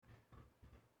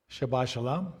Shabbat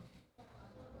Shalom.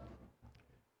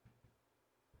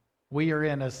 We are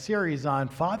in a series on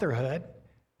fatherhood,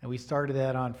 and we started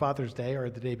that on Father's Day, or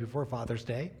the day before Father's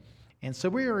Day. And so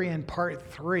we are in part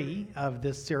 3 of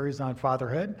this series on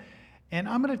fatherhood. And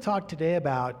I'm going to talk today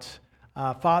about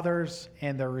fathers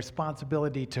and their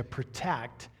responsibility to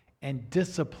protect and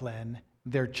discipline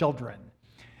their children.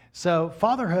 So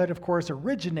fatherhood, of course,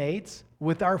 originates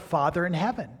with our Father in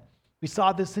heaven. We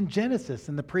saw this in Genesis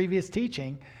in the previous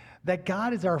teaching, that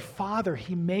God is our Father.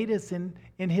 He made us in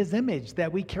His image,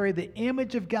 that we carry the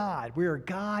image of God. We are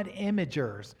God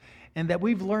imagers, and that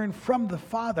we've learned from the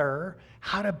Father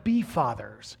how to be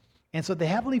fathers. And so the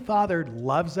Heavenly Father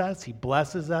loves us. He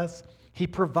blesses us. He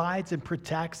provides and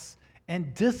protects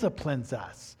and disciplines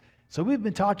us. So we've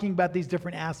been talking about these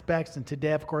different aspects, and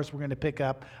today, of course, we're going to pick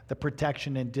up the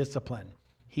protection and discipline.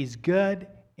 He's good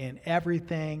in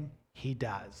everything He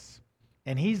does.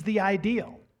 And He's the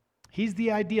ideal. He's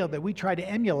the ideal that we try to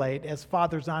emulate as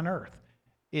fathers on earth.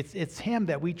 It's Him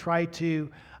that we try to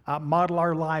model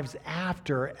our lives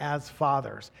after as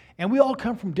fathers. And we all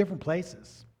come from different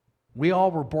places. We all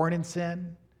were born in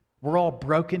sin. We're all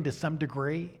broken to some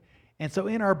degree. And so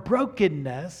in our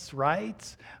brokenness,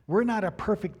 right, we're not a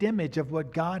perfect image of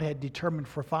what God had determined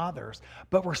for fathers,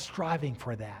 but we're striving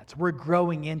for that. We're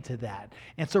growing into that.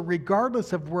 And so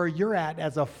regardless of where you're at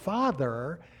as a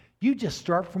father, you just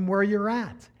start from where you're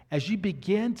at. As you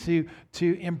begin to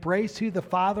embrace who the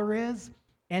Father is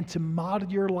and to model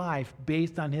your life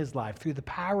based on His life through the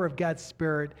power of God's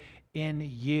Spirit in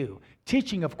you.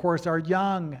 Teaching, of course, our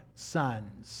young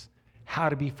sons how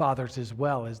to be fathers as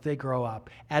well as they grow up,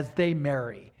 as they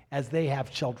marry, as they have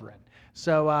children.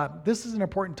 So this is an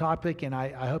important topic, and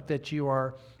I hope that you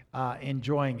are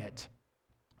enjoying it.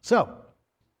 So,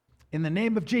 in the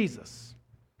name of Jesus,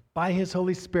 by His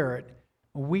Holy Spirit,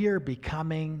 we are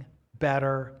becoming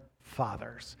better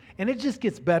fathers. And it just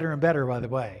gets better and better, by the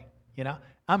way. You know,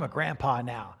 I'm a grandpa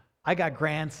now. I got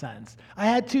grandsons. I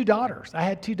had 2 daughters.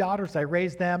 I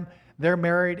raised them. They're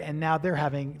married, and now they're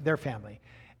having their family.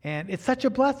 And it's such a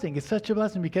blessing. It's such a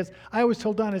blessing because I always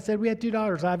told Don, I said, we had 2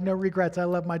 daughters. I have no regrets. I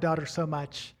love my daughters so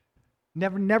much.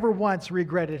 Never once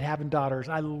regretted having daughters.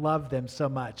 I love them so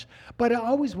much. But I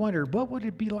always wondered, what would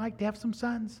it be like to have some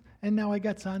sons? And now I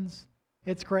got sons.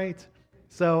 It's great.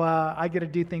 So I get to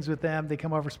do things with them. They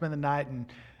come over, spend the night, and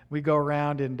we go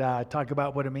around and talk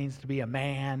about what it means to be a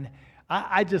man.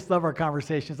 I just love our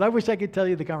conversations. I wish I could tell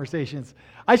you the conversations.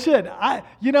 I should.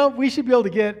 We should be able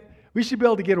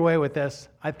to get away with this.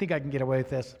 I think I can get away with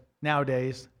this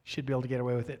nowadays. Should be able to get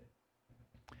away with it.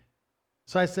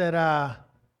 So I said, are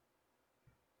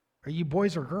you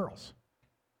boys or girls?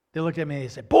 They looked at me and they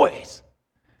said, boys.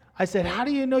 I said, how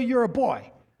do you know you're a boy?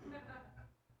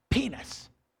 Penis.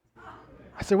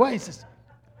 I said, what? He says,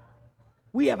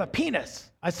 we have a penis.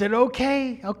 I said,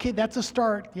 okay, that's a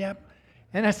start. Yep.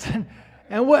 And I said,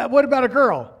 and what about a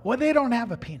girl? Well, they don't have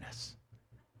a penis.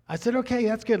 I said, okay,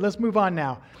 that's good. Let's move on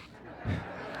now.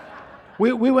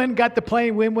 We went and got the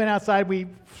plane. We went outside. We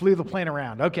flew the plane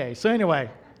around. Okay, so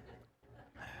anyway,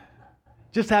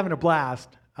 just having a blast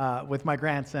with my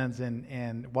grandsons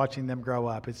and watching them grow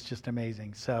up. It's just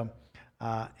amazing. So,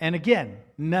 and again,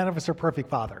 none of us are perfect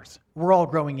fathers. We're all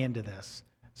growing into this.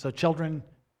 So children,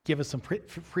 give us some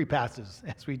free passes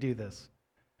as we do this.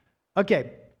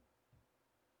 Okay.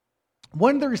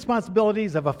 One of the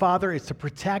responsibilities of a father is to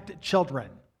protect children.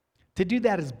 To do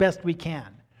that as best we can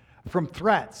from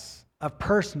threats of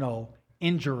personal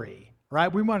injury,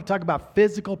 right? We want to talk about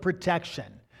physical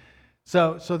protection.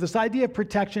 So this idea of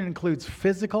protection includes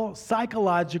physical,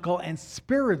 psychological, and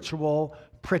spiritual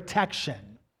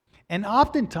protection. And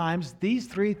oftentimes, these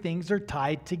 3 things are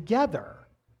tied together.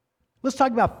 Let's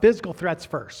talk about physical threats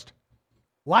first.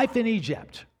 Life in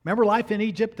Egypt. Remember life in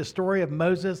Egypt, the story of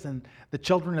Moses and the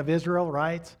children of Israel,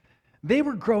 right? They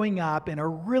were growing up in a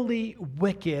really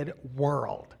wicked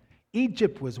world.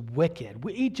 Egypt was wicked.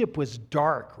 Egypt was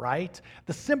dark, right?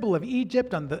 The symbol of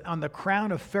Egypt on the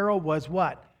crown of Pharaoh was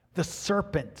what? The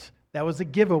serpent. That was a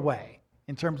giveaway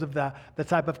in terms of the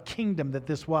type of kingdom that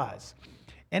this was.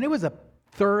 And it was a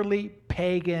thoroughly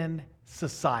pagan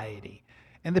society.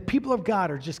 And the people of God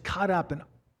are just caught up and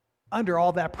under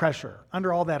all that pressure,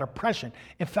 under all that oppression.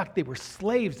 In fact, they were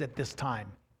slaves at this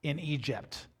time in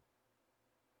Egypt.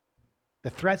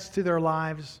 The threats to their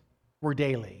lives were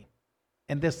daily.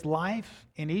 And this life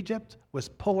in Egypt was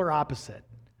polar opposite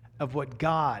of what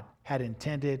God had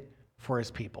intended for His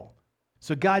people.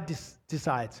 So God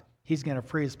decides He's going to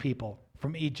free His people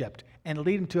from Egypt and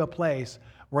lead them to a place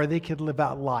where they could live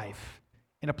out life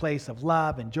in a place of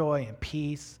love and joy and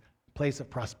peace, a place of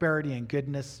prosperity and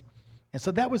goodness. And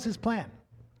so that was His plan.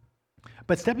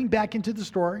 But stepping back into the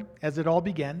story, as it all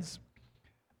begins,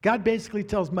 God basically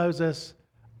tells Moses,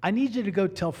 I need you to go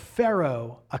tell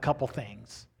Pharaoh a couple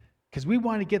things, because we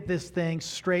want to get this thing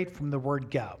straight from the word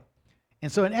go.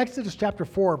 And so in Exodus chapter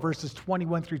 4, verses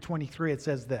 21 through 23, it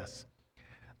says this.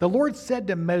 The Lord said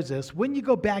to Moses, when you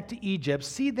go back to Egypt,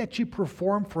 see that you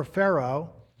perform for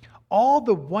Pharaoh all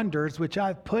the wonders which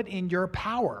I've put in your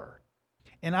power,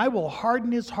 and I will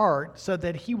harden his heart so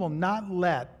that he will not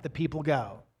let the people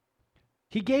go.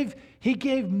 He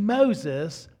gave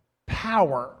Moses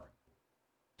power.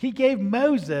 He gave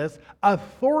Moses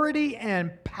authority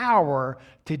and power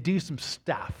to do some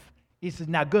stuff. He says,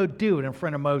 now go do it in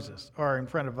front of Moses or in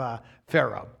front of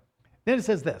Pharaoh. Then it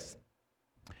says this.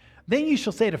 Then you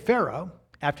shall say to Pharaoh,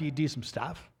 after you do some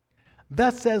stuff,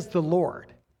 thus says the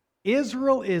Lord,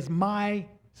 Israel is my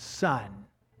son,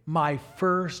 my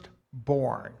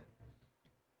firstborn.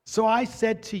 So I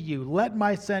said to you, let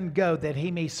my son go that he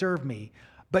may serve me.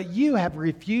 But you have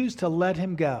refused to let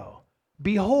him go.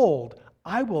 Behold,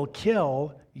 I will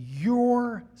kill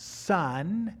your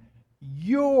son,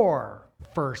 your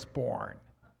firstborn.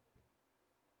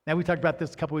 Now, we talked about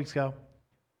this a couple weeks ago.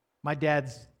 My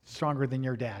dad's stronger than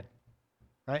your dad,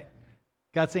 right?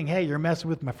 God's saying, hey, you're messing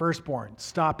with my firstborn.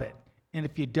 Stop it. And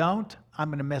if you don't, I'm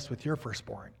going to mess with your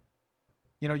firstborn.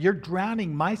 You know, you're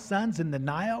drowning my sons in the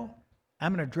Nile.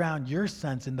 I'm going to drown your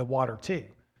sons in the water too.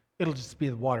 It'll just be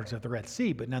the waters of the Red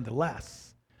Sea, but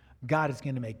nonetheless, God is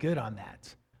going to make good on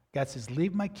that. God says,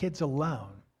 leave my kids alone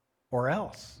or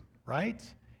else, right?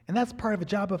 And that's part of the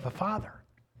job of a father,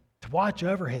 to watch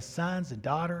over his sons and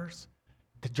daughters,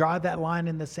 to draw that line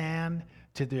in the sand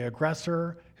to the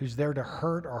aggressor who's there to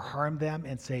hurt or harm them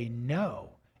and say, no,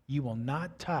 you will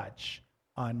not touch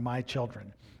on my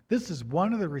children. This is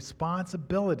one of the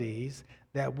responsibilities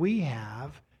that we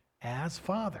have as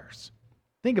fathers.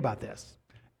 Think about this.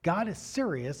 God is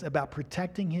serious about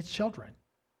protecting his children.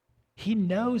 He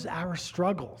knows our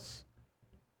struggles.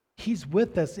 He's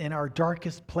with us in our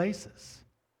darkest places.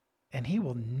 And he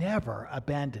will never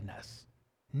abandon us.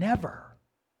 Never.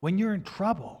 When you're in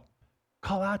trouble,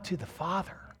 call out to the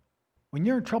Father. When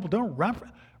you're in trouble, don't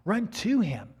run to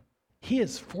him. He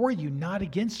is for you, not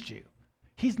against you.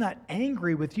 He's not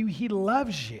angry with you. He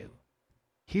loves you.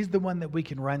 He's the one that we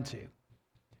can run to. I'll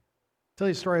tell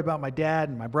you a story about my dad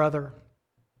and my brother,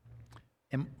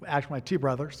 and actually my two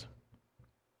brothers.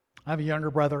 I have a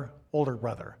younger brother, older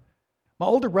brother. My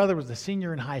older brother was a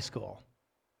senior in high school,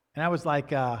 and I was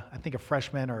like, I think a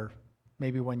freshman or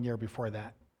maybe 1 year before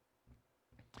that.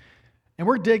 And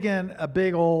we're digging a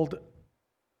big old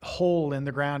hole in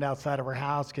the ground outside of our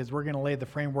house because we're going to lay the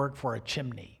framework for a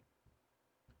chimney.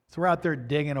 So we're out there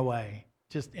digging away,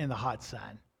 just in the hot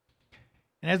sun.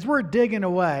 And as we're digging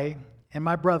away, and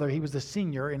my brother, he was a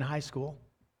senior in high school,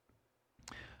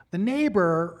 the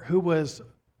neighbor who was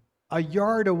a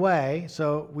yard away,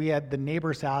 so we had the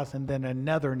neighbor's house and then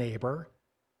another neighbor,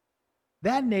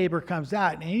 that neighbor comes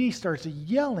out and he starts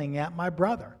yelling at my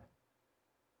brother.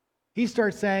 He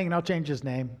starts saying, and I'll change his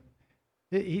name,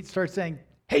 he starts saying,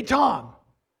 hey, Tom,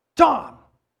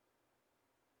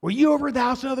 were you over at the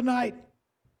house the other night?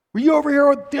 Were you over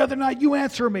here the other night? You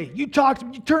answer me. You talk to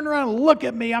me. You turn around and look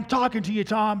at me. I'm talking to you,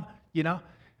 Tom. You know,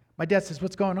 my dad says,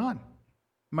 what's going on?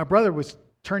 My brother was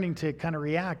turning to kind of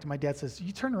react. My dad says,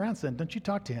 you turn around, son. Don't you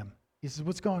talk to him. He says,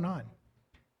 what's going on?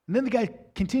 And then the guy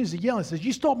continues to yell and says,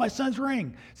 you stole my son's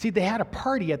ring. See, they had a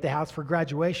party at the house for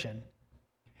graduation.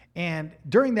 And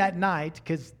during that night,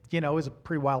 because, you know, it was a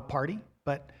pretty wild party,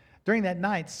 but during that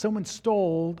night, someone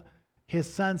stole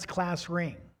his son's class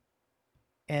ring.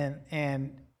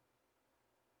 And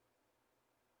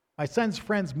my son's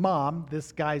friend's mom,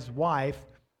 this guy's wife,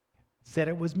 said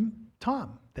it was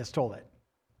Tom that stole it.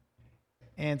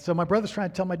 And so my brother's trying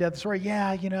to tell my dad the story.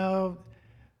 Yeah, you know,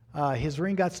 his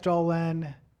ring got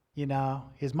stolen. You know,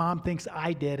 his mom thinks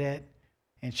I did it.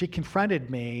 And she confronted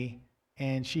me,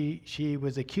 and she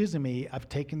was accusing me of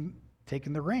taking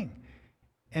the ring.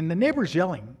 And the neighbor's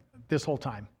yelling this whole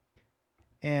time.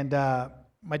 And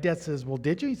my dad says, well,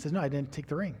 did you? He says, no, I didn't take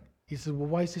the ring. He says, well,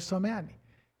 why is he so mad?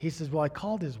 He says, well, I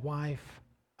called his wife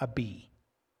a bee.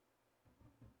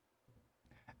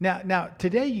 Now,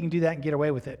 today you can do that and get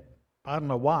away with it. I don't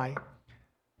know why.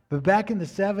 But back in the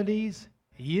 70s,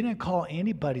 you didn't call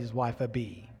anybody's wife a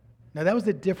bee. Now, that was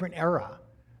a different era.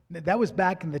 That was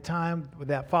back in the time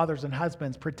that fathers and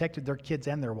husbands protected their kids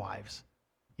and their wives.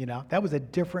 You know, that was a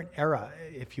different era,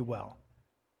 if you will.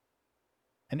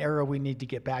 An era we need to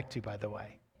get back to, by the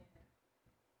way.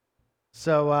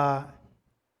 So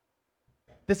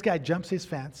this guy jumps his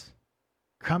fence,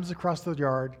 comes across the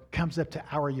yard, comes up to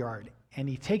our yard, and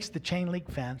he takes the chain link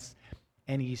fence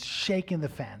and he's shaking the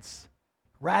fence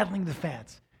rattling the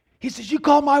fence. He says, you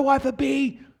call my wife a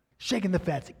bee? Shaking the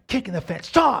fence, kicking the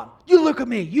fence. Tom, you look at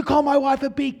me. You call my wife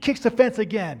a bee? Kicks the fence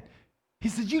again. He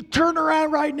says, you turn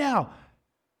around right now.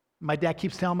 My dad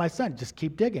keeps telling my son, just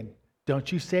keep digging.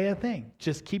 Don't you say a thing.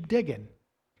 Just keep digging.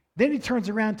 Then he turns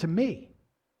around to me,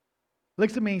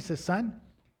 looks at me and says, son,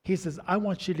 he says, I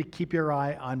want you to keep your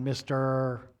eye on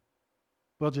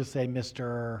we'll just say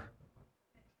Mr.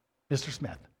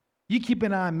 Smith. You keep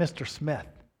an eye on Mr. Smith.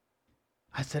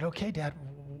 I said, okay, Dad,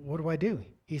 what do I do?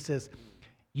 He says,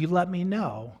 you let me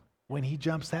know when he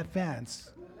jumps that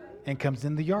fence and comes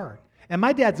in the yard. And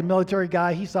my dad's a military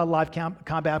guy. He saw live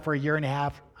combat for a year and a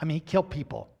half. I mean, he killed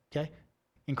people, okay,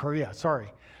 in Korea,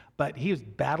 sorry. But he was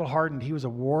battle hardened. He was a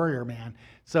warrior, man.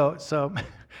 So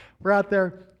we're out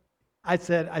there. I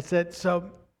said,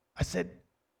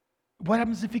 what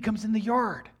happens if he comes in the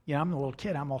yard? You know, I'm a little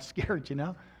kid. I'm all scared, you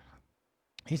know.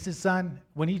 He says, son,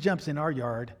 when he jumps in our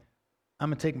yard, I'm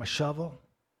going to take my shovel.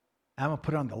 I'm going to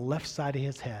put it on the left side of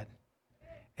his head.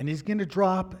 And he's going to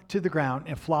drop to the ground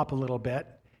and flop a little bit.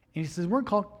 And he says, we're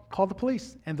going to call the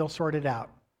police, and they'll sort it out.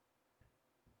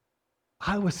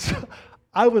 I was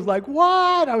like,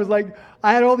 what?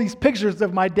 I had all these pictures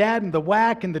of my dad and the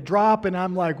whack and the drop, and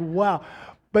I'm like, wow.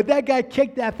 But that guy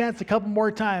kicked that fence a couple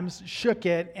more times, shook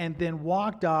it, and then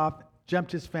walked off,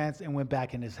 jumped his fence, and went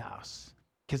back in his house.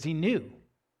 Because he knew.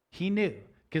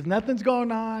 Because nothing's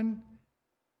going on.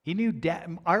 He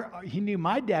knew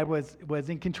my dad was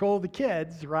in control of the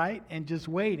kids, right? And just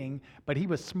waiting. But he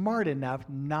was smart enough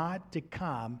not to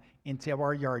come into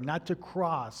our yard, not to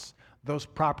cross those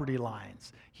property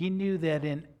lines. He knew that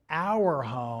in our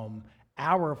home,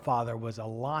 our father was a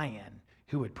lion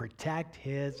who would protect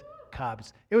his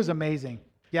cubs. It was amazing.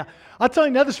 Yeah. I'll tell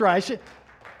you another story.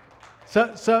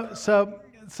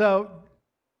 So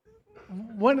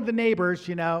one of the neighbors,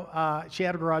 you know, she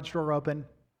had a garage door open.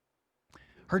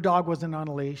 Her dog wasn't on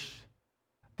a leash.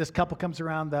 This couple comes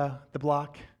around the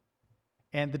block,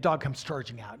 and the dog comes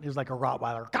charging out. It was like a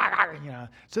Rottweiler, you know.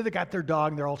 So they got their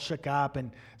dog, and they're all shook up, and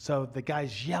so the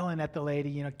guy's yelling at the lady,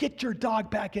 you know, get your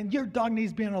dog back in. Your dog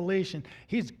needs to be on a leash, and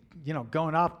he's, you know,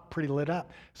 going off pretty lit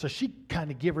up. So she kind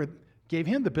of gave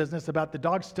him the business about the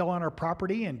dog still on her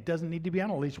property and doesn't need to be on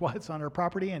a leash while it's on her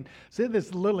property, and so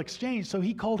this little exchange. So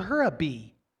he called her a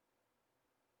bee.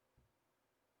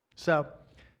 So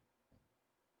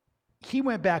he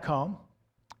went back home,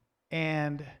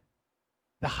 and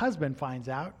the husband finds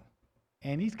out,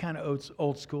 and he's kind of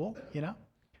old school, you know.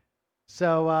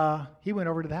 So he went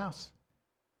over to the house,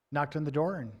 knocked on the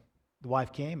door, and the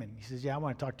wife came, and he says, yeah, I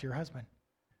want to talk to your husband.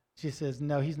 She says,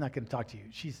 no, he's not going to talk to you.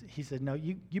 He said, no,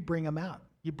 you bring him out.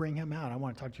 You bring him out. I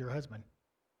want to talk to your husband.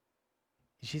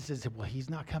 She says, well, he's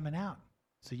not coming out,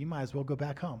 so you might as well go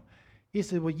back home. He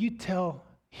said, well, you tell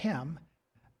him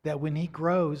that when he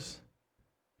grows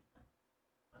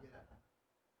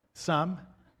some,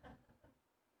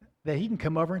 that he can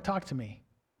come over and talk to me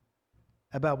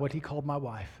about what he called my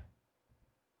wife.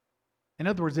 In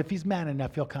other words, if he's man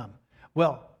enough, he'll come.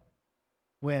 Well,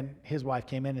 when his wife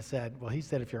came in and said, well, he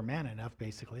said, if you're man enough,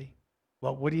 basically,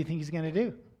 well, what do you think he's going to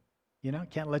do? You know,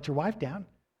 can't let your wife down.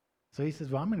 So he says,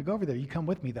 well, I'm going to go over there. You come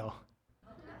with me, though.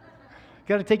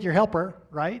 Got to take your helper,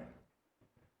 right?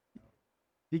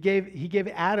 He gave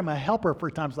Adam a helper for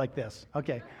times like this.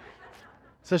 Okay.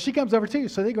 So she comes over too.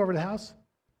 So they go over to the house.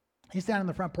 He's down on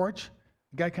the front porch.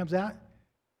 The guy comes out, and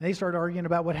they start arguing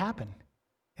about what happened.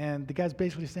 And the guy's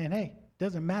basically saying, hey, it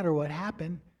doesn't matter what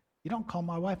happened. You don't call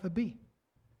my wife a bee.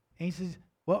 And he says,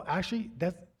 well, actually,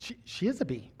 she is a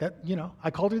bee. That, you know,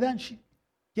 I called her that, and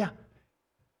yeah.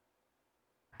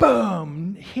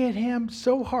 Boom! Hit him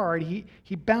so hard,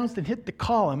 he bounced and hit the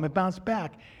column and bounced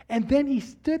back. And then he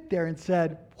stood there and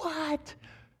said, what?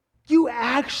 You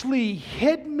actually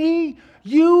hit me?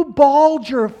 You balled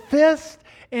your fist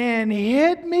and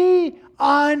hit me?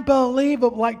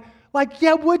 Unbelievable. Like,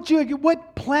 yeah,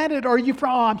 what planet are you from?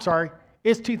 Oh, I'm sorry.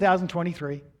 It's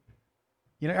 2023.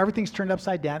 You know, everything's turned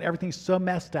upside down. Everything's so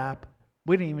messed up.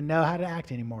 We don't even know how to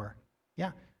act anymore.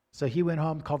 Yeah. So he went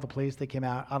home, called the police. They came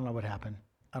out. I don't know what happened.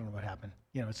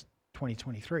 You know, it's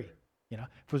 2023. You know, if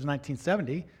it was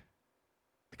 1970,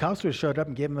 the cops would have showed up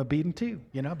and gave him a beating too,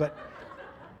 you know, but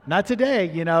not today,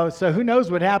 you know, so who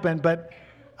knows what happened. But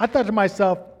I thought to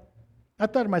myself,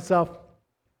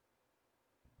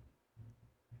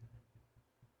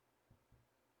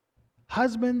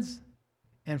 husbands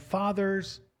and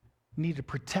fathers need to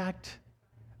protect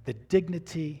the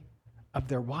dignity of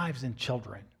their wives and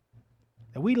children.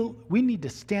 And we need to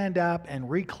stand up and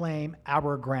reclaim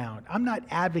our ground. I'm not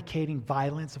advocating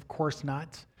violence, of course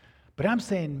not. But I'm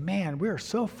saying, man, we are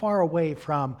so far away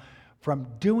from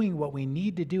doing what we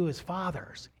need to do as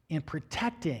fathers in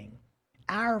protecting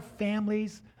our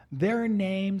families, their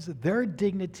names, their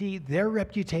dignity, their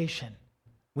reputation.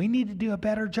 We need to do a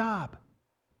better job.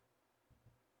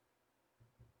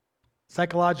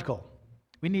 Psychological.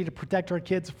 We need to protect our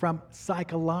kids from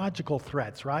psychological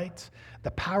threats, right?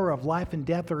 The power of life and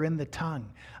death are in the tongue.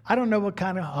 I don't know what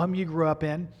kind of home you grew up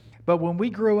in, but when we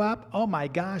grew up, oh my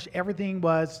gosh, everything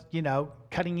was,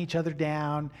 cutting each other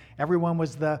down. Everyone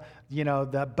was the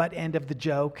butt end of the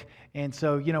joke. And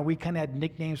so, we kind of had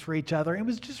nicknames for each other. It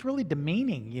was just really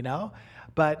demeaning,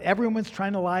 But everyone's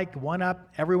trying to one up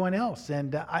everyone else.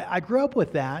 And I grew up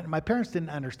with that. My parents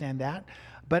didn't understand that.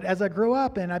 But as I grew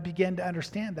up and I began to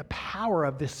understand the power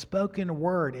of this spoken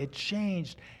word, it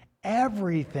changed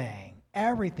everything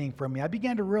for me. I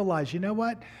began to realize, you know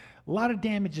what? A lot of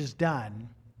damage is done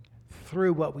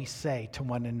through what we say to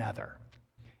one another.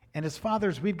 And as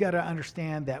fathers, we've got to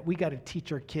understand that we got to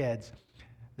teach our kids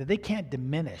that they can't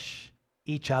diminish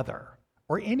each other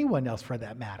or anyone else for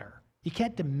that matter. You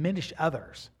can't diminish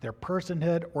others, their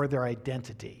personhood or their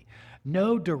identity.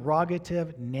 No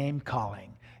derogative name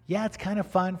calling. Yeah, it's kind of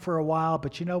fun for a while,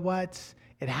 but you know what?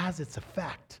 It has its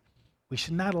effect. We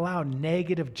should not allow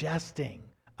negative jesting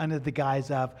under the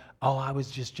guise of, oh, I was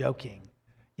just joking.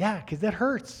 Yeah, because that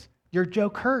hurts. Your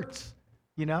joke hurts.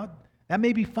 That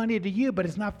may be funny to you, but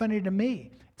it's not funny to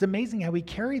me. It's amazing how we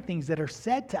carry things that are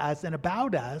said to us and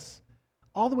about us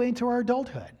all the way into our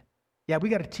adulthood. Yeah, we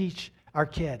got to teach our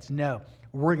kids, no,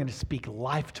 we're going to speak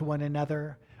life to one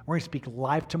another. We're going to speak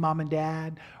life to mom and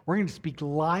dad. We're going to speak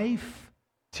life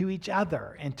to each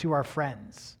other and to our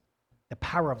friends. The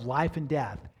power of life and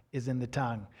death is in the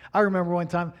tongue. I remember one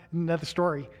time, another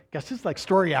story. Guess this is like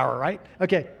story hour, right?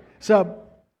 Okay, so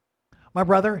my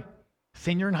brother,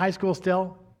 senior in high school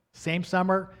still, same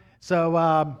summer. So,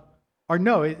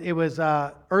 it was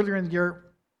earlier in the year,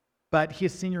 but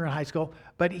he's senior in high school.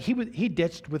 But he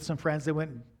ditched with some friends that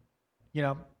went,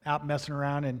 out messing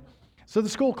around. And so the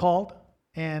school called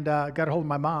and got a hold of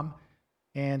my mom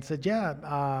and said,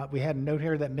 we had a note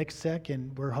here that Mick's sick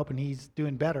and we're hoping he's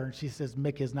doing better. And she says,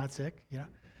 Mick is not sick,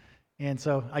 And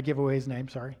so I give away his name,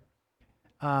 sorry.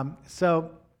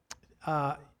 So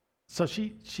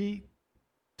she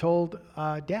told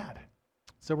Dad.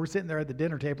 So we're sitting there at the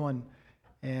dinner table,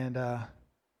 and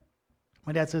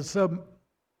my dad says, so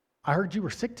I heard you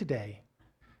were sick today.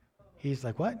 He's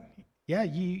like, what? Yeah,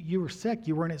 you were sick.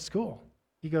 You weren't at school.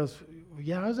 He goes,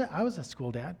 yeah, I was at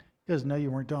school, Dad. He goes, no,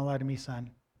 you weren't. Don't lie to me, son.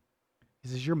 He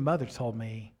says, your mother told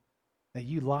me that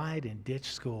you lied and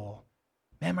ditched school.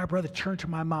 Man, my brother turned to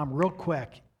my mom real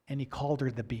quick, and he called her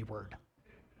the B word.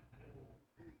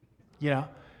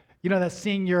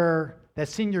 That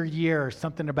senior year,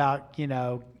 something about,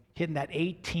 hitting that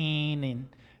 18 and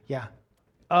yeah.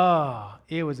 Oh,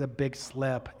 it was a big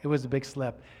slip.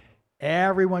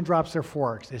 Everyone drops their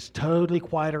forks. It's totally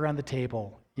quiet around the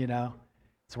table, So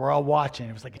we're all watching.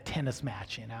 It was like a tennis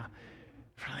match,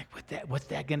 We're like, what's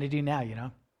that going to do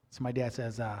now, So my dad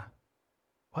says,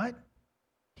 what?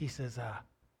 He says,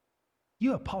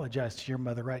 you apologize to your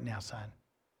mother right now, son.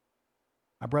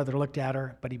 My brother looked at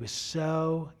her, but he was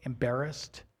so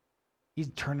embarrassed. He's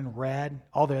turning red.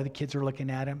 All the other kids are looking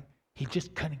at him. He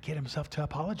just couldn't get himself to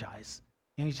apologize.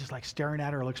 He's just like staring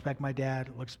at her, looks back at my dad,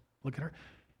 look at her.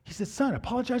 He said, son,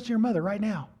 apologize to your mother right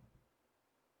now.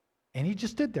 And he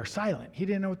just stood there silent. He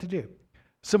didn't know what to do.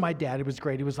 So my dad, it was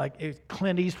great. It was like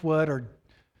Clint Eastwood or,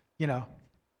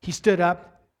 he stood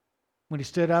up. When he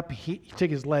stood up, he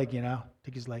took his leg,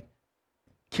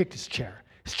 kicked his chair.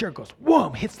 His chair goes,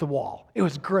 whoom, hits the wall. It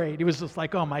was great. It was just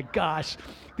like, oh my gosh,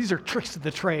 these are tricks of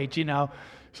the trade,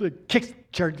 So he kicks the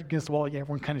chair against the wall. Yeah,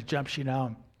 everyone kind of jumps,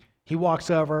 He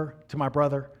walks over to my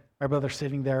brother. My brother's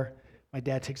sitting there. My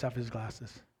dad takes off his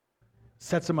glasses,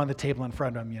 sets them on the table in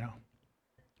front of him,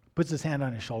 puts his hand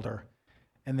on his shoulder,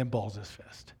 and then balls his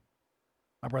fist.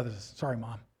 My brother says, sorry,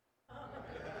 Mom.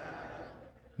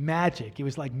 Magic. It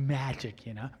was like magic,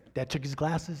 Dad took his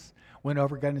glasses, went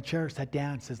over, got in a chair, sat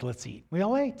down, says, let's eat. We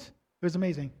all ate. It was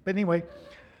amazing. But anyway,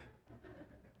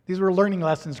 these were learning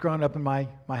lessons growing up in my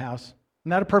house.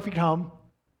 Not a perfect home.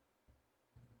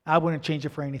 I wouldn't change it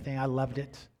for anything. I loved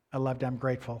it. I'm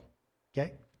grateful.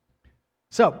 Okay?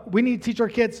 So we need to teach our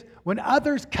kids, when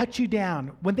others cut you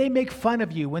down, when they make fun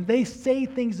of you, when they say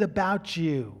things about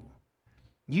you,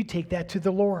 you take that to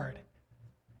the Lord.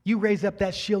 You raise up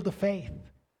that shield of faith.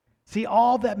 See,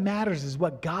 all that matters is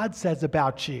what God says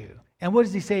about you. And what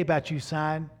does he say about you,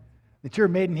 son? That you're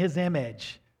made in his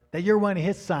image, that you're one of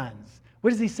his sons. What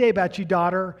does he say about you,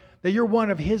 daughter? That you're one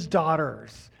of his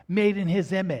daughters, made in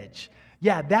his image.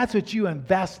 Yeah, that's what you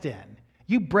invest in.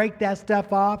 You break that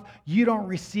stuff off. You don't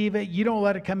receive it. You don't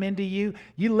let it come into you.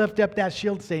 You lift up that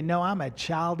shield and say, no, I'm a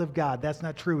child of God. That's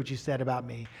not true what you said about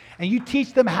me. And you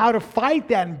teach them how to fight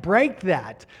that and break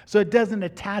that so it doesn't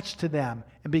attach to them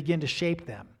and begin to shape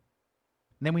them.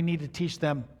 And then we need to teach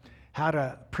them how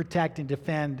to protect and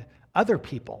defend other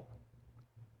people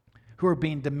who are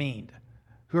being demeaned,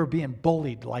 who are being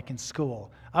bullied like in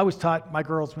school. I always taught my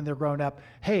girls when they're growing up,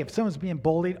 hey, if someone's being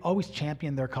bullied, always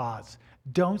champion their cause.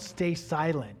 Don't stay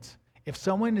silent. If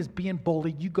someone is being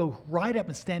bullied, you go right up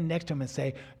and stand next to them and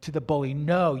say to the bully,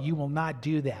 no, you will not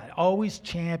do that. Always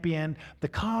champion the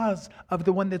cause of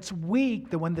the one that's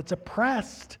weak, the one that's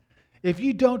oppressed. If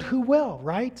you don't, who will,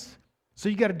 right? So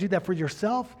you got to do that for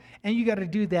yourself, and you got to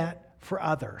do that for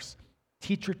others.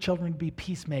 Teach your children to be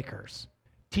peacemakers.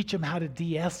 Teach them how to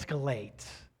de-escalate,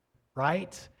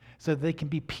 right? So they can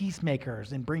be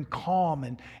peacemakers and bring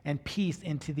calm and peace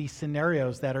into these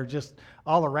scenarios that are just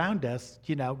all around us,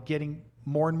 getting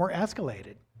more and more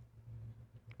escalated.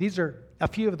 These are a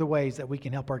few of the ways that we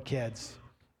can help our kids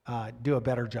do a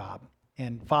better job.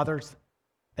 And fathers,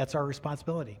 that's our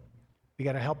responsibility. We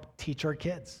got to help teach our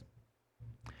kids.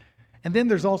 And then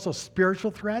there's also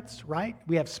spiritual threats, right?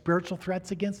 We have spiritual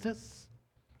threats against us.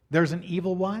 There's an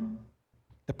evil one.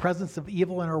 The presence of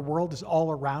evil in our world is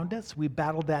all around us. We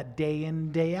battle that day in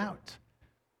and day out.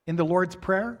 In the Lord's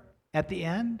Prayer, at the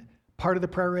end, part of the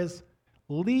prayer is,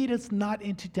 lead us not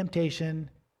into temptation,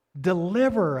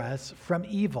 deliver us from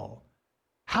evil.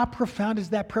 How profound is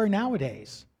that prayer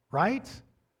nowadays, right?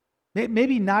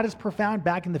 Maybe not as profound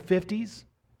back in the 50s.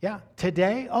 Yeah,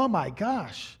 today, oh my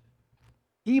gosh,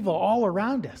 evil all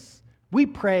around us. We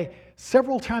pray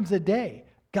several times a day,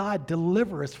 God,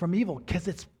 deliver us from evil, because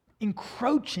it's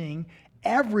encroaching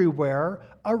everywhere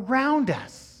around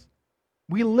us.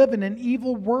 We live in an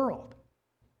evil world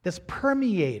that's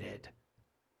permeated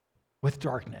with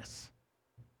darkness.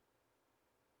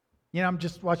 I'm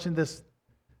just watching this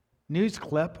news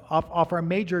clip off our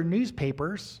major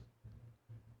newspapers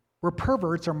where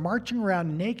perverts are marching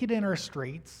around naked in our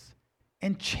streets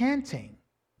and chanting.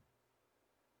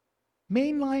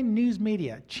 Mainline news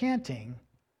media chanting,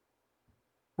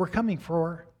 we're coming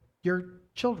for your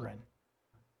children.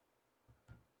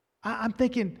 I'm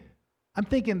thinking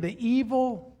the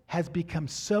evil has become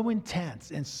so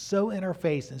intense and so in our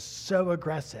face and so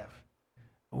aggressive.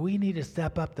 We need to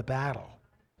step up the battle.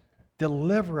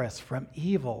 Deliver us from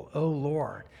evil, O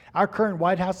Lord. Our current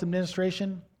White House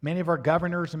administration, many of our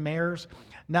governors and mayors,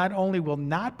 not only will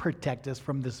not protect us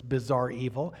from this bizarre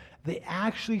evil, they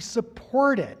actually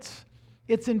support it.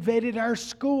 It's invaded our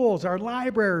schools, our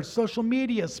libraries, social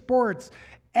media, sports,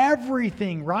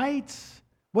 everything, right?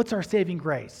 What's our saving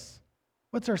grace?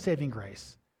 What's our saving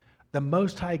grace? The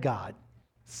Most High God.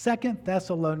 2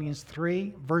 Thessalonians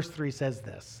 3, verse 3 says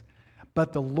this,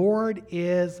 but the Lord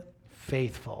is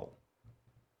faithful,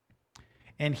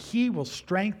 and he will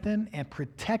strengthen and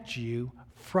protect you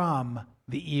from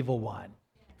the evil one.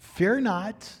 Fear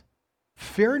not,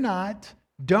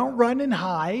 don't run and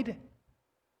hide.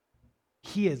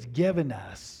 He has given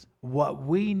us what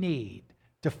we need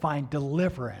to find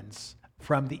deliverance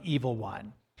from the evil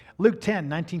one. Luke 10,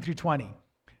 19 through 20.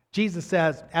 Jesus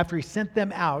says, after he sent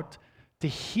them out to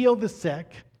heal the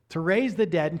sick, to raise the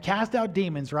dead, and cast out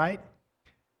demons, right?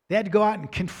 They had to go out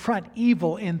and confront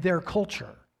evil in their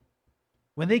culture.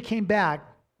 When they came back,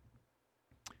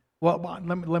 let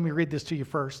me read this to you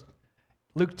first.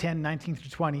 Luke 10, 19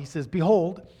 through 20, he says,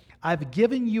 behold, I've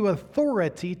given you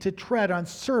authority to tread on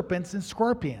serpents and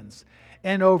scorpions,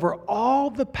 and over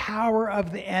all the power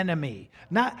of the enemy.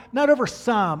 Not over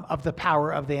some of the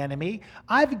power of the enemy.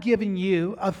 I've given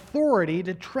you authority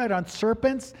to tread on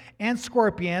serpents and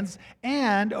scorpions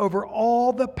and over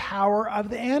all the power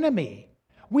of the enemy.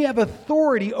 We have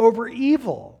authority over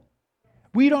evil.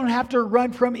 We don't have to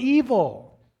run from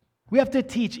evil. We have to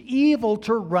teach evil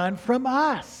to run from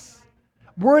us.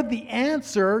 We're the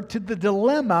answer to the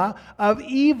dilemma of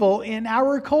evil in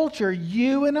our culture,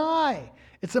 you and I.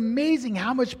 It's amazing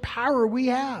how much power we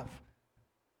have.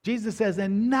 Jesus says,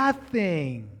 and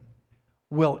nothing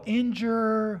will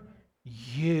injure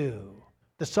you.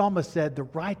 The psalmist said, the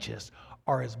righteous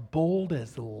are as bold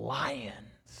as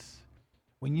lions.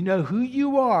 When you know who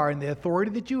you are and the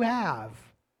authority that you have,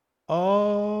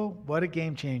 oh, what a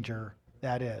game changer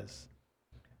that is.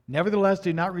 Nevertheless,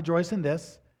 do not rejoice in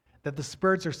this, that the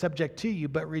spirits are subject to you,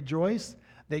 but rejoice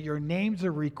that your names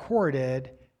are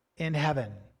recorded in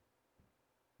heaven.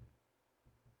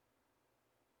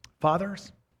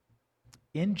 Fathers,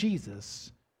 in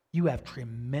Jesus, you have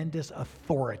tremendous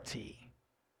authority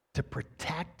to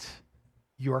protect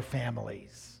your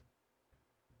families.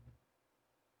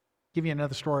 Give you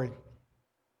another story.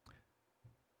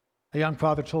 A young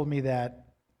father told me that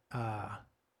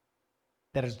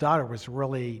his daughter was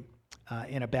really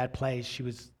in a bad place. She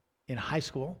was in high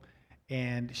school,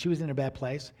 and she was in a bad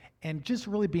place, and just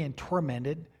really being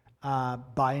tormented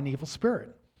by an evil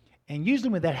spirit. And usually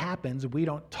when that happens, we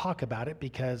don't talk about it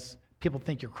because people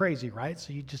think you're crazy, right?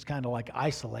 So you just kind of like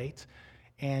isolate.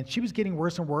 And she was getting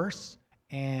worse and worse,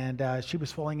 and she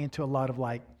was falling into a lot of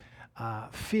like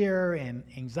fear and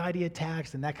anxiety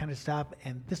attacks and that kind of stuff.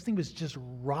 And this thing was just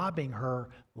robbing her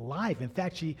life. In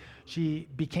fact, she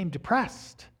became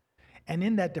depressed. And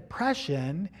in that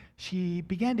depression, she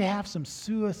began to have some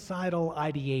suicidal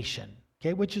ideation,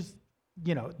 okay, which is,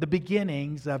 the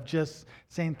beginnings of just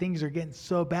saying things are getting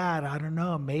so bad. I don't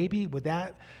know, maybe would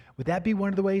that be one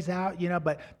of the ways out?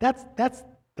 But that's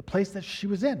the place that she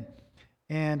was in.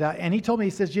 And he told me,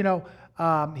 he says, he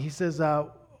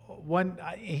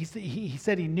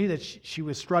said he knew that she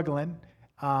was struggling,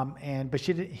 but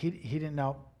he didn't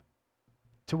know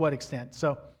to what extent.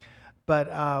 So,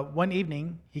 but one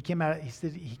evening he came out. He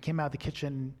said he came out of the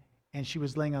kitchen and she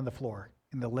was laying on the floor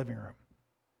in the living room,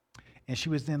 and she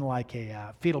was in like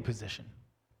a fetal position,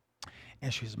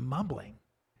 and she was mumbling.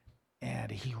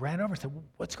 And he ran over and said,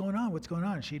 "What's going on? What's going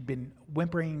on?" She'd been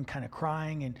whimpering, kind of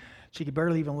crying, and she could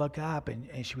barely even look up, and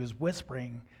she was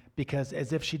whispering because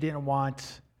as if she didn't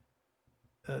want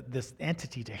this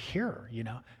entity to hear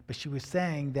her, But she was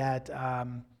saying that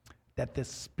that the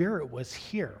spirit was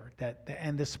here,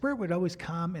 and the spirit would always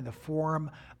come in the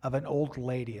form of an old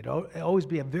lady. It'd always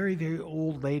be a very, very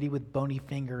old lady with bony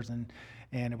fingers, and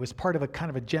it was part of a kind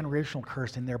of a generational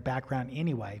curse in their background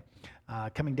anyway,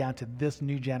 coming down to this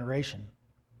new generation.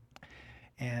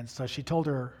 And so she told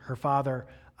her father,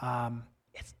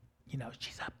 "It's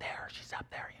she's up there,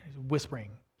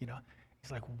 whispering. He's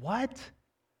like, "What?"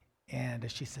 And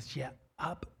she says, "Yeah,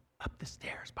 up the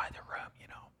stairs by the room,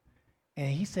 And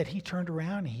he said he turned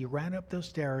around and he ran up those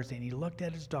stairs and he looked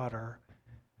at his daughter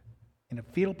in a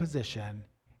fetal position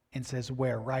and says,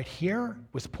 "Where? Right here?"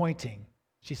 Was pointing.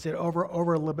 She said, over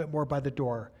a little bit more by the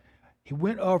door. He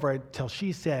went over until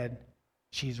she said,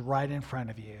 "She's right in front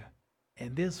of you."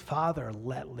 And this father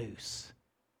let loose,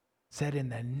 said, "In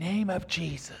the name of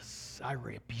Jesus, I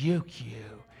rebuke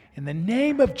you. In the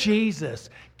name of Jesus,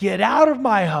 get out of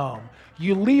my home.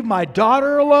 You leave my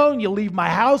daughter alone. You leave my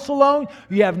house alone.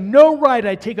 You have no right.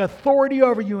 I take authority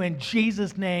over you in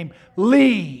Jesus' name.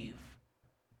 Leave."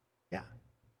 Yeah.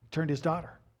 Turned to his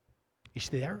daughter. "Is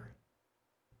she there?"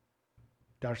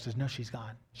 Daughter says, "No, she's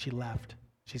gone. She left.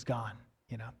 She's gone."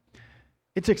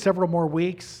 It took several more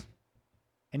weeks.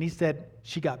 And he said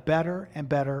she got better and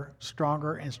better,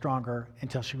 stronger and stronger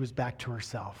until she was back to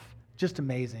herself. Just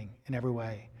amazing in every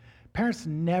way. Parents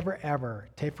never, ever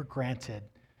take for granted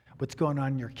what's going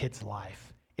on in your kid's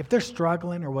life. If they're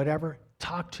struggling or whatever,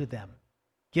 talk to them.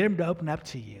 Get them to open up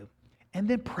to you. And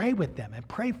then pray with them and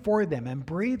pray for them and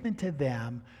breathe into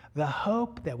them the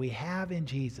hope that we have in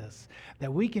Jesus,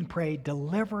 that we can pray,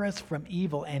 "Deliver us from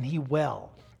evil," and he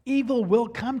will. Evil will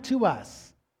come to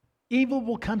us. Evil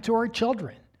will come to our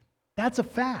children. That's a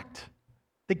fact.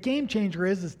 The game changer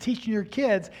is teaching your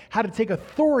kids how to take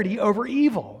authority over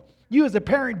evil. You as a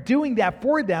parent doing that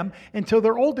for them until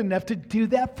they're old enough to do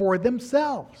that for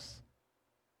themselves.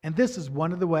 And this is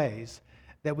one of the ways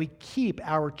that we keep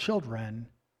our children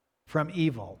from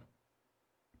evil.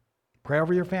 Pray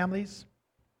over your families.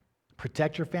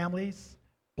 Protect your families.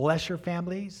 Bless your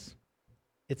families.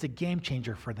 It's a game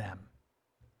changer for them.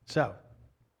 So,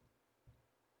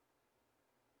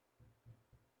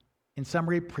 in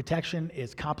summary, protection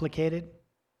is complicated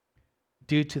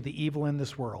due to the evil in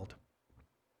this world.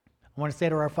 I want to say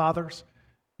to our fathers,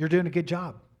 you're doing a good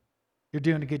job. You're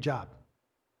doing a good job.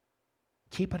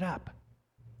 Keep it up.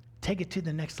 Take it to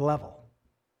the next level.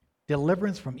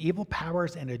 Deliverance from evil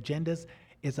powers and agendas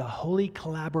is a holy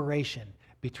collaboration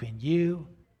between you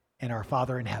and our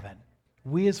Father in heaven.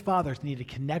 We as fathers need to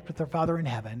connect with our Father in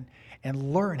heaven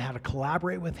and learn how to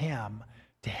collaborate with him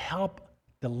to help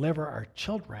deliver our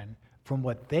children from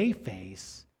what they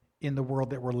face in the world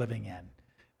that we're living in.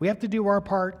 We have to do our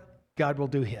part. God will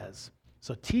do his.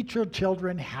 So teach your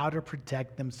children how to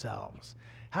protect themselves,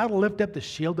 how to lift up the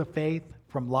shield of faith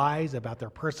from lies about their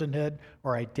personhood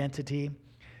or identity.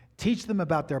 Teach them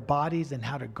about their bodies and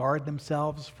how to guard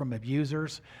themselves from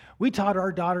abusers. We taught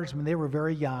our daughters when they were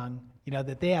very young,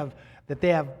 that they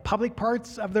have public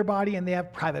parts of their body and they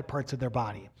have private parts of their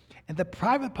body. And the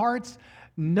private parts,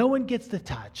 no one gets to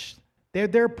touch. They're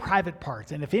their private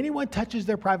parts. And if anyone touches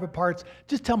their private parts,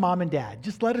 just tell mom and dad.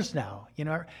 Just let us know,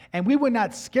 And we would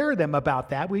not scare them about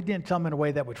that. We didn't tell them in a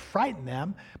way that would frighten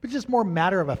them, but just more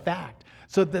matter of a fact,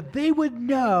 so that they would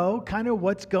know kind of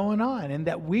what's going on and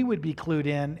that we would be clued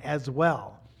in as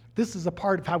well. This is a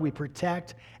part of how we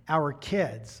protect our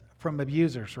kids from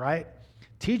abusers, right?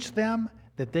 Teach them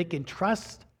that they can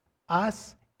trust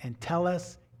us and tell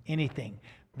us anything.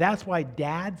 That's why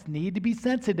dads need to be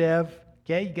sensitive.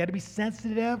 Okay, you got to be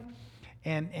sensitive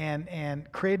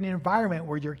and create an environment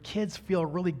where your kids feel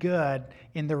really good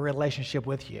in their relationship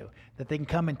with you, that they can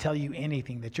come and tell you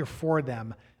anything, that you're for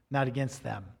them, not against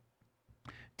them.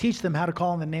 Teach them how to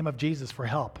call in the name of Jesus for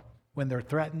help when they're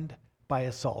threatened by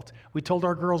assault. We told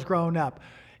our girls growing up,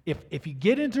 if you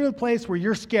get into a place where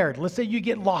you're scared, let's say you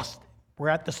get lost, we're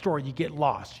at the store, you get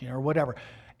lost, or whatever,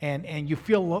 and you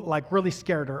feel like really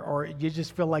scared or you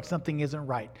just feel like something isn't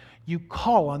right. You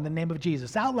call on the name of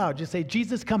Jesus out loud. Just say,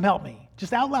 Jesus, come help me.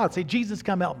 Just out loud, say, Jesus,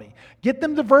 come help me. Get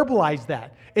them to verbalize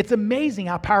that. It's amazing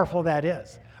how powerful that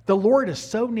is. The Lord is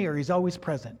so near. He's always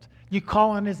present. You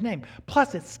call on his name.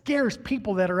 Plus, it scares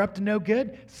people that are up to no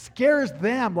good. Scares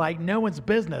them like no one's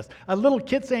business. A little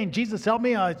kid saying, Jesus, help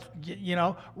me,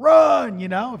 run,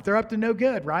 if they're up to no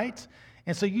good, right?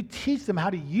 And so you teach them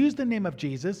how to use the name of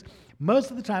Jesus.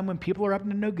 Most of the time when people are up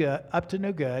to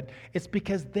no good, it's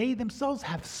because they themselves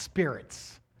have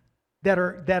spirits that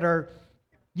are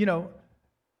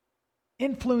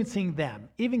influencing them,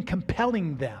 even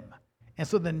compelling them. And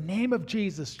so the name of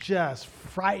Jesus just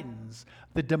frightens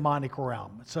the demonic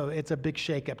realm. So it's a big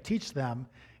shakeup. Teach them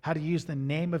how to use the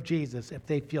name of Jesus if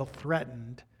they feel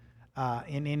threatened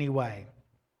in any way.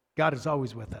 God is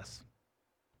always with us.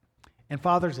 And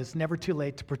fathers, it's never too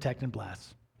late to protect and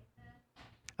bless.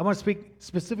 I want to speak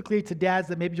specifically to dads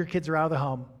that maybe your kids are out of the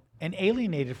home and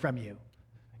alienated from you.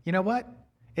 You know what?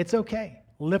 It's okay.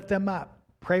 Lift them up.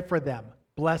 Pray for them.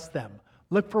 Bless them.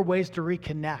 Look for ways to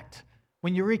reconnect.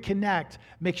 When you reconnect,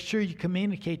 make sure you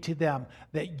communicate to them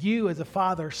that you as a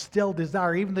father still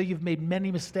desire, even though you've made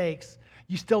many mistakes,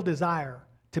 you still desire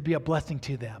to be a blessing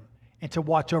to them and to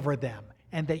watch over them,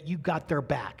 and that you got their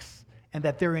backs and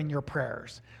that they're in your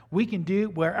prayers. We can do,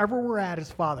 wherever we're at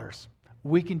as fathers,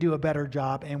 we can do a better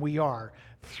job, and we are,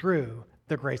 through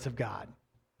the grace of God.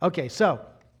 Okay, so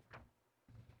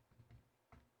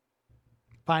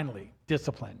finally,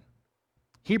 discipline.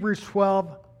 Hebrews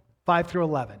 12, 5 through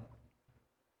 11.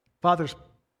 Fathers,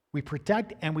 we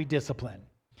protect and we discipline.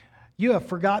 You have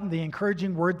forgotten the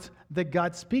encouraging words that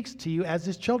God speaks to you as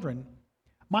his children.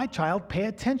 My child, pay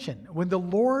attention when the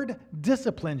Lord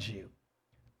disciplines you.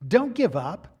 Don't give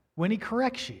up when he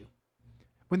corrects you.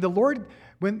 When the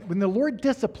Lord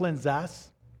disciplines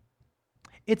us,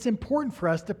 it's important for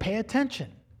us to pay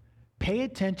attention. Pay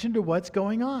attention to what's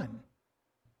going on.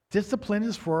 Discipline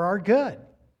is for our good.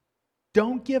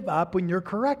 Don't give up when you're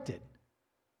corrected.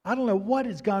 I don't know what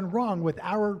has gone wrong with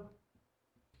our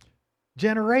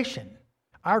generation,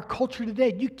 our culture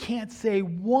today. You can't say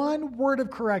one word of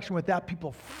correction without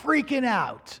people freaking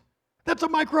out. That's a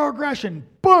microaggression.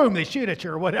 Boom, they shoot at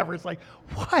you or whatever. It's like,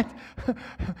 what?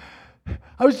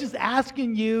 I was just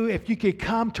asking you if you could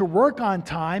come to work on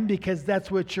time because that's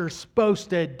what you're supposed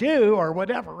to do or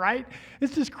whatever, right?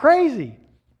 It's just crazy.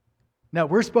 No,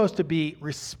 we're supposed to be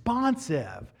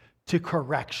responsive to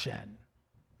correction.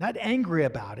 Not angry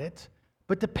about it,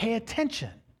 but to pay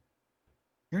attention.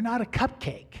 You're not a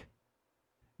cupcake.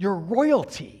 You're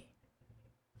royalty.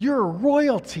 You're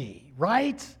royalty,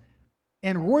 right?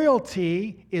 And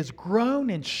royalty is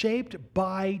grown and shaped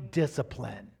by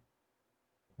discipline.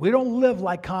 We don't live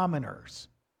like commoners.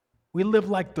 We live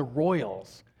like the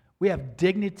royals. We have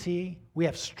dignity, we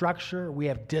have structure, we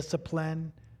have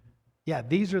discipline. Yeah,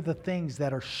 these are the things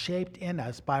that are shaped in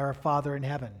us by our Father in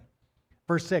heaven.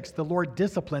 Verse 6, the Lord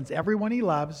disciplines everyone he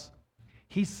loves.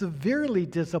 He severely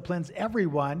disciplines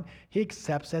everyone he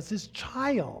accepts as his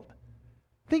child.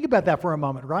 Think about that for a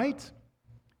moment, right?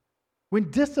 When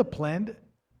disciplined,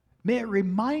 may it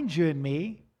remind you and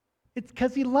me, it's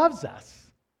because he loves us.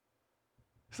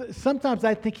 Sometimes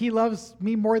I think he loves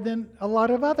me more than a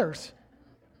lot of others.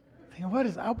 I think, what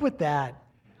is up with that?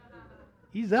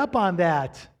 He's up on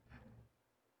that.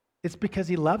 It's because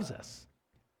he loves us.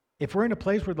 If we're in a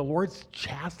place where the Lord's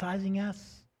chastising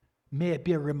us, may it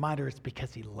be a reminder it's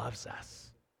because he loves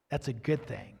us. That's a good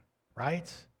thing,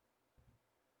 right?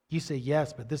 You say,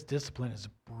 yes, but this discipline is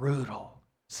brutal.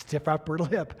 Stiff upper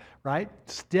lip, right?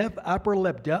 Stiff upper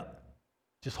lip.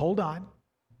 Just hold on.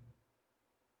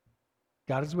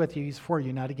 God is with you. He's for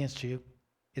you, not against you.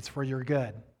 It's for your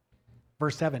good.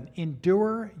 Verse 7,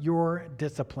 endure your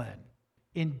discipline.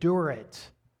 Endure it.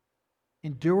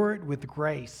 Endure it with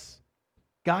grace.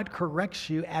 God corrects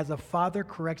you as a father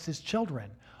corrects his children.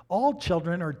 All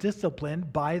children are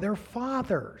disciplined by their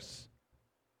fathers.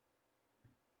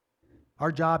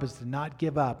 Our job is to not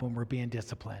give up when we're being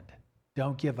disciplined.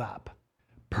 Don't give up.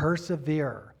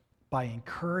 Persevere by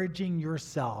encouraging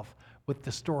yourself with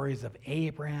the stories of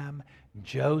Abraham,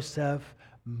 Joseph,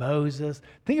 Moses.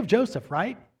 Think of Joseph,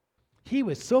 right? He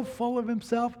was so full of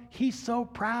himself. He's so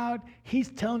proud. He's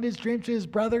telling his dream to his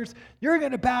brothers. You're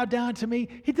going to bow down to me.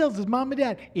 He tells his mom and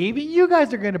dad, even you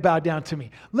guys are going to bow down to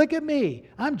me. Look at me.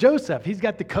 I'm Joseph. He's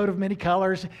got the coat of many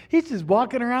colors. He's just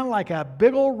walking around like a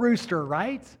big old rooster,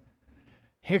 right?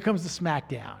 Here comes the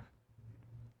smackdown.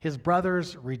 His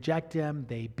brothers reject him.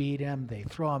 They beat him. They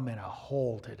throw him in a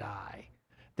hole to die.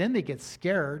 Then they get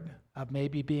scared of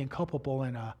maybe being culpable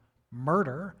in a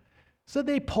murder. So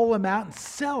they pull him out and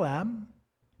sell him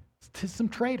to some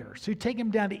traders who take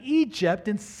him down to Egypt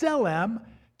and sell him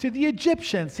to the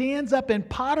Egyptians. He ends up in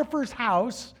Potiphar's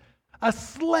house, a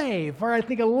slave for I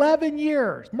think 11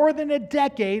 years, more than a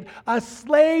decade, a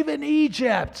slave in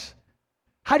Egypt.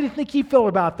 How do you think he felt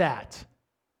about that?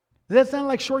 Does that sound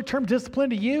like short-term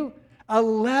discipline to you?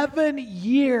 11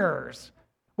 years.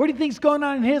 What do you think's going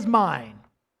on in his mind?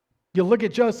 You look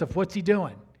at Joseph, what's he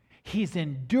doing? He's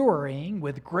enduring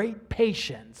with great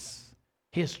patience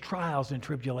his trials and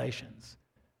tribulations.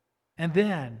 And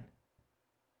then,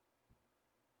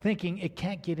 thinking it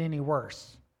can't get any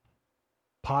worse,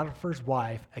 Potiphar's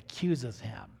wife accuses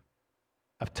him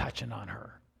of touching on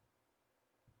her.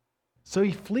 So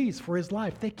he flees for his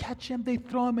life. They catch him, they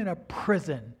throw him in a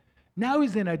prison. Now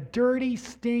he's in a dirty,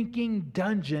 stinking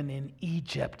dungeon in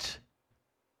Egypt,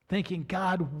 thinking,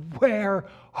 God, where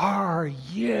are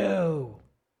you?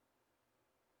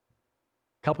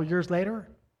 A couple years later,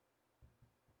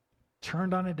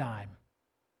 turned on a dime.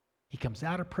 He comes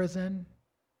out of prison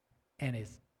and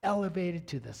is elevated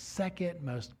to the second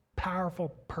most powerful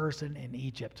person in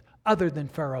Egypt, other than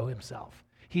Pharaoh himself.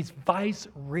 He's vice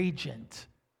regent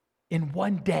in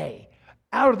one day,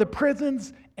 out of the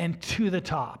prisons and to the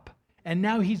top. And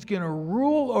now he's going to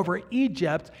rule over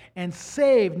Egypt and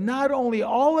save not only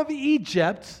all of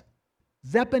Egypt,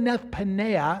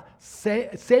 Zephaneth-Paneah,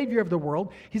 savior of the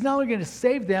world. He's not only going to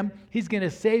save them, he's going to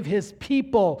save his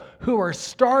people who are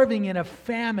starving in a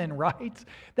famine, right?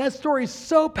 That story is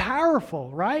so powerful,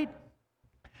 right?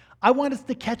 I want us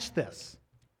to catch this.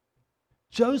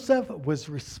 Joseph was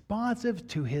responsive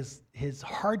to his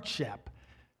hardship,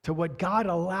 to what God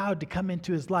allowed to come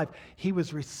into his life. He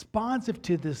was responsive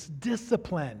to this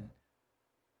discipline.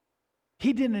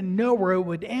 He didn't know where it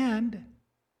would end,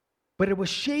 but it was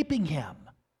shaping him.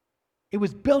 It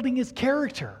was building his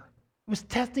character. It was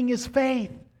testing his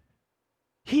faith.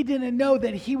 He didn't know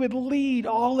that he would lead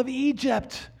all of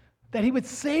Egypt, that he would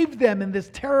save them in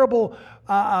this terrible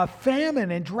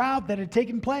famine and drought that had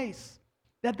taken place.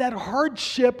 That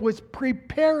hardship was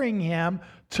preparing him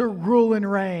to rule and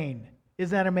reign.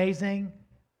 Isn't that amazing?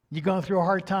 You going through a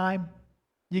hard time?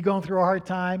 You going through a hard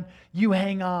time? You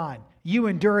hang on. You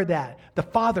endure that. The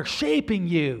Father shaping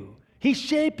you. He's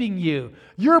shaping you.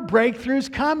 Your breakthrough's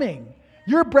coming.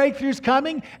 Your breakthrough's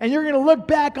coming, and you're going to look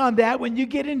back on that when you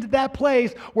get into that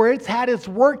place where it's had its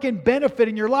work and benefit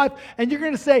in your life, and you're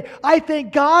going to say, I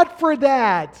thank God for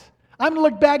that. I'm going to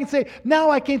look back and say,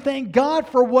 now I can thank God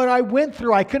for what I went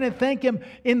through. I couldn't thank Him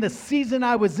in the season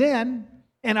I was in,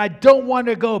 and I don't want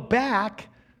to go back.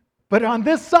 But on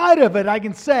this side of it, I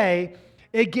can say,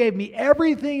 it gave me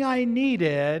everything I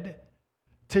needed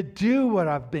to do what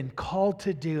I've been called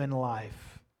to do in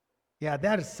life. Yeah,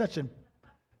 that is such a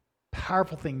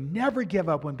powerful thing. Never give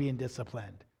up when being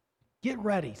disciplined. Get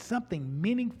ready. Something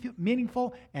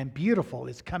meaningful and beautiful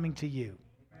is coming to you.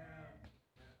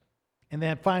 And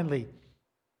then finally,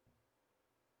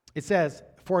 it says,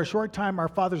 for a short time our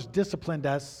fathers disciplined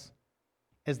us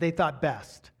as they thought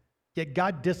best. Yet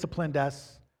God disciplined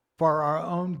us for our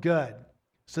own good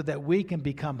so that we can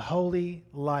become holy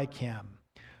like Him.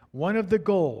 One of the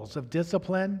goals of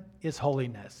discipline is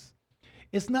holiness.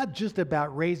 It's not just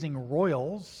about raising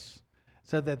royals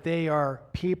so that they are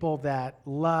people that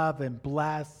love and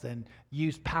bless and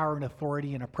use power and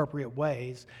authority in appropriate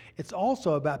ways. It's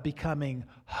also about becoming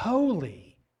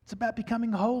holy. It's about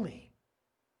becoming holy.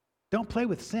 Don't play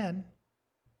with sin.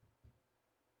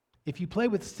 If you play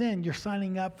with sin, you're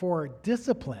signing up for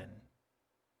discipline.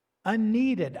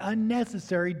 Unneeded,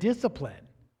 unnecessary discipline.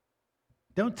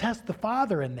 Don't test the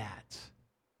Father in that.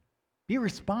 Be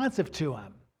responsive to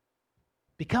Him.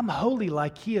 Become holy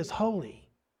like He is holy.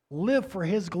 Live for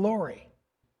His glory.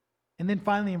 And then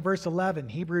finally in verse 11,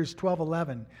 Hebrews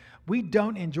 12:11, we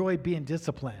don't enjoy being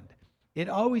disciplined. It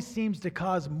always seems to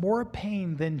cause more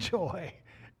pain than joy.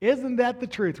 Isn't that the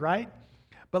truth, right?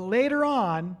 But later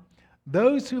on,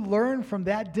 those who learn from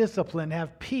that discipline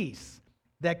have peace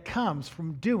that comes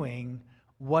from doing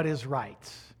what is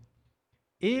right.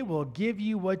 It will give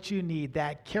you what you need,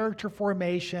 that character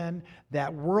formation,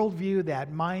 that worldview,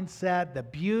 that mindset, the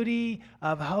beauty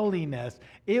of holiness.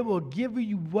 It will give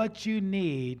you what you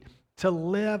need to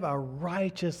live a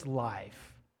righteous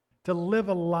life, to live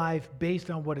a life based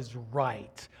on what is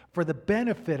right for the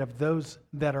benefit of those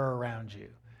that are around you.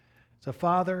 So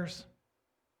fathers,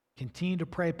 continue to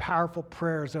pray powerful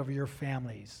prayers over your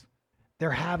families. They're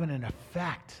having an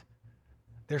effect.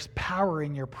 There's power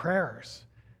in your prayers.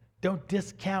 Don't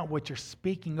discount what you're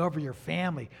speaking over your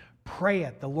family. Pray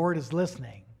it. The Lord is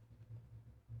listening.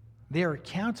 They are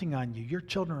counting on you. Your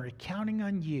children are counting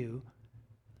on you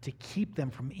to keep them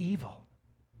from evil.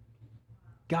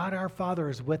 God our Father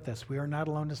is with us. We are not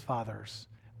alone as fathers.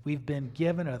 We've been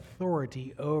given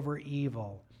authority over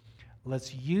evil.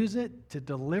 Let's use it to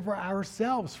deliver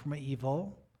ourselves from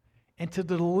evil and to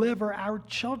deliver our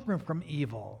children from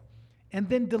evil and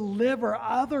then deliver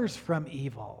others from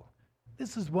evil.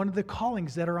 This is one of the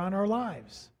callings that are on our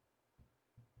lives.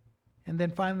 And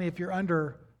then finally, if you're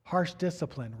under harsh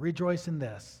discipline, rejoice in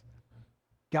this.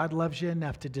 God loves you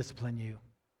enough to discipline you.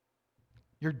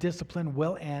 Your discipline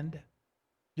will end.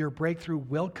 Your breakthrough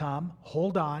will come.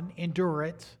 Hold on, endure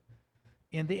it.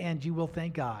 In the end, you will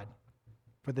thank God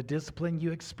for the discipline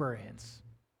you experience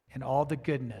and all the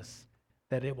goodness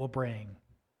that it will bring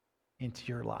into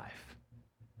your life.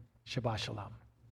 Shabbat Shalom.